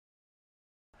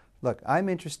Look, I'm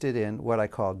interested in what I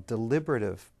call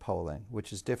deliberative polling,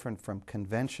 which is different from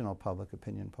conventional public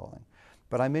opinion polling.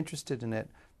 But I'm interested in it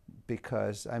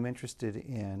because I'm interested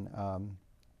in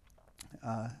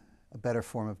a better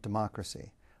form of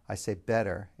democracy. I say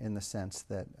better in the sense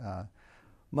that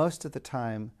most of the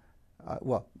time,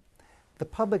 well, the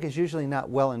public is usually not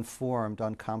well informed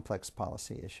on complex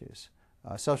policy issues.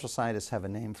 Social scientists have a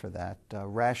name for that,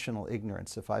 rational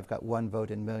ignorance. If I've got one vote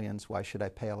in millions, why should I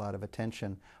pay a lot of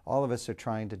attention? All of us are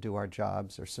trying to do our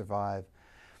jobs or survive.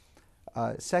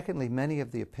 Secondly, many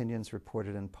of the opinions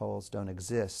reported in polls don't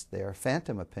exist. They are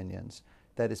phantom opinions.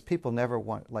 That is, people never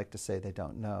like to say they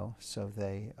don't know, so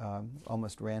they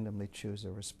almost randomly choose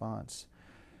a response.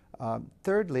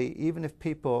 Thirdly, even if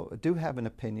people do have an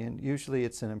opinion, usually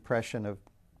it's an impression of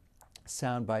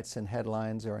sound bites and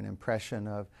headlines or an impression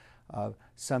of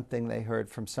something they heard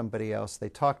from somebody else they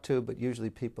talked to, but usually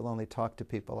people only talk to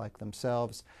people like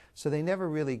themselves. So they never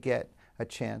really get a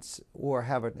chance or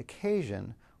have an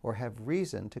occasion or have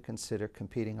reason to consider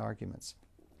competing arguments.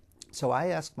 So I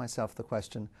ask myself the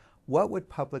question, what would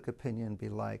public opinion be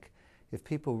like if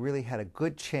people really had a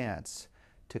good chance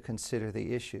to consider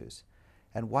the issues?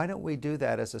 And why don't we do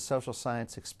that as a social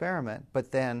science experiment,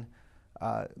 but then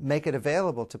make it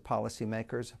available to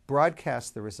policymakers,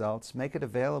 broadcast the results, make it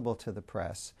available to the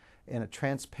press in a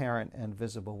transparent and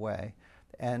visible way,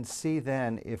 and see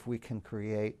then if we can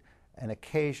create an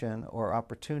occasion or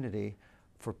opportunity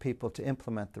for people to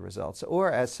implement the results.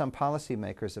 Or, as some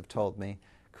policymakers have told me,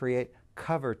 create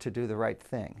cover to do the right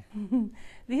thing.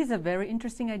 This is a very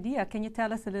interesting idea. Can you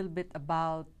tell us a little bit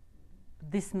about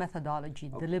this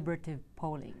methodology, deliberative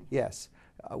polling? Yes.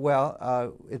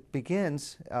 Well, it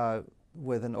begins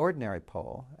with an ordinary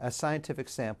poll, a scientific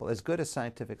sample, as good a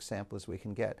scientific sample as we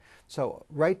can get. So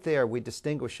right there we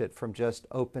distinguish it from just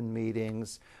open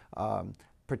meetings,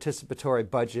 participatory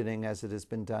budgeting as it has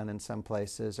been done in some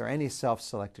places, or any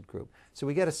self-selected group. So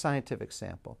we get a scientific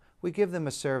sample. We give them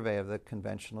a survey of the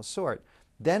conventional sort.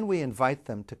 Then we invite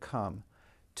them to come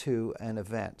to an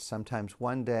event, sometimes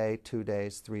 1 day, 2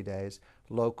 days, 3 days,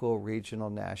 local, regional,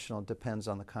 national, depends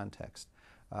on the context.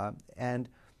 And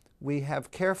we have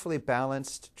carefully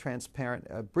balanced,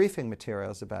 transparent briefing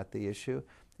materials about the issue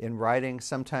in writing.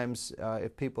 Sometimes,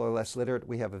 if people are less literate,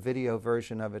 we have a video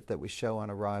version of it that we show on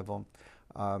arrival.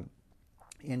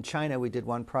 In China, we did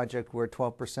one project where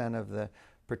 12% of the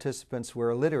participants were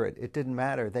illiterate. It didn't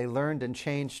matter. They learned and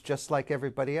changed just like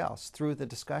everybody else through the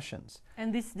discussions.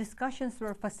 And these discussions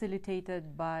were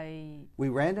facilitated by we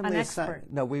randomly an expert?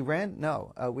 we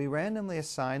randomly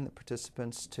assign the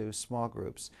participants to small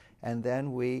groups, and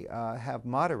then we have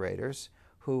moderators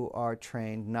who are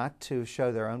trained not to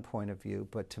show their own point of view,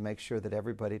 but to make sure that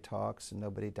everybody talks and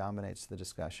nobody dominates the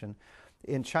discussion.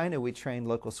 In China, we trained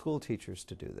local school teachers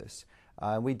to do this.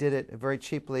 We did it very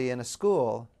cheaply in a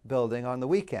school building on the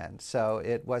weekend, so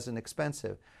it wasn't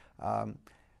expensive.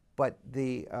 But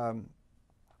in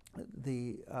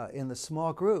the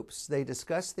small groups, they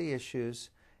discuss the issues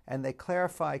and they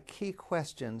clarify key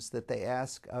questions that they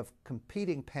ask of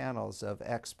competing panels of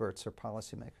experts or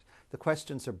policymakers. The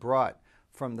questions are brought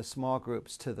from the small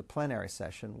groups to the plenary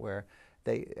session where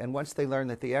and once they learn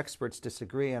that the experts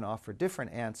disagree and offer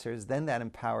different answers, then that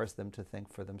empowers them to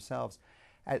think for themselves.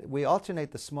 We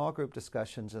alternate the small group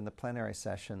discussions and the plenary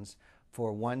sessions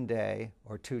for 1 day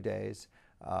or 2 days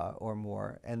or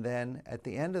more. And then at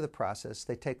the end of the process,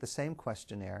 they take the same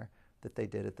questionnaire that they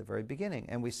did at the very beginning.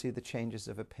 And we see the changes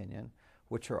of opinion,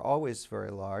 which are always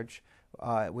very large.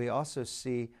 We also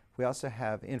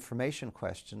have information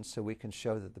questions, so we can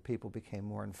show that the people became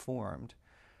more informed.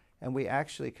 And we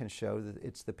actually can show that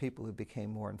it's the people who became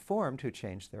more informed who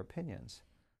changed their opinions.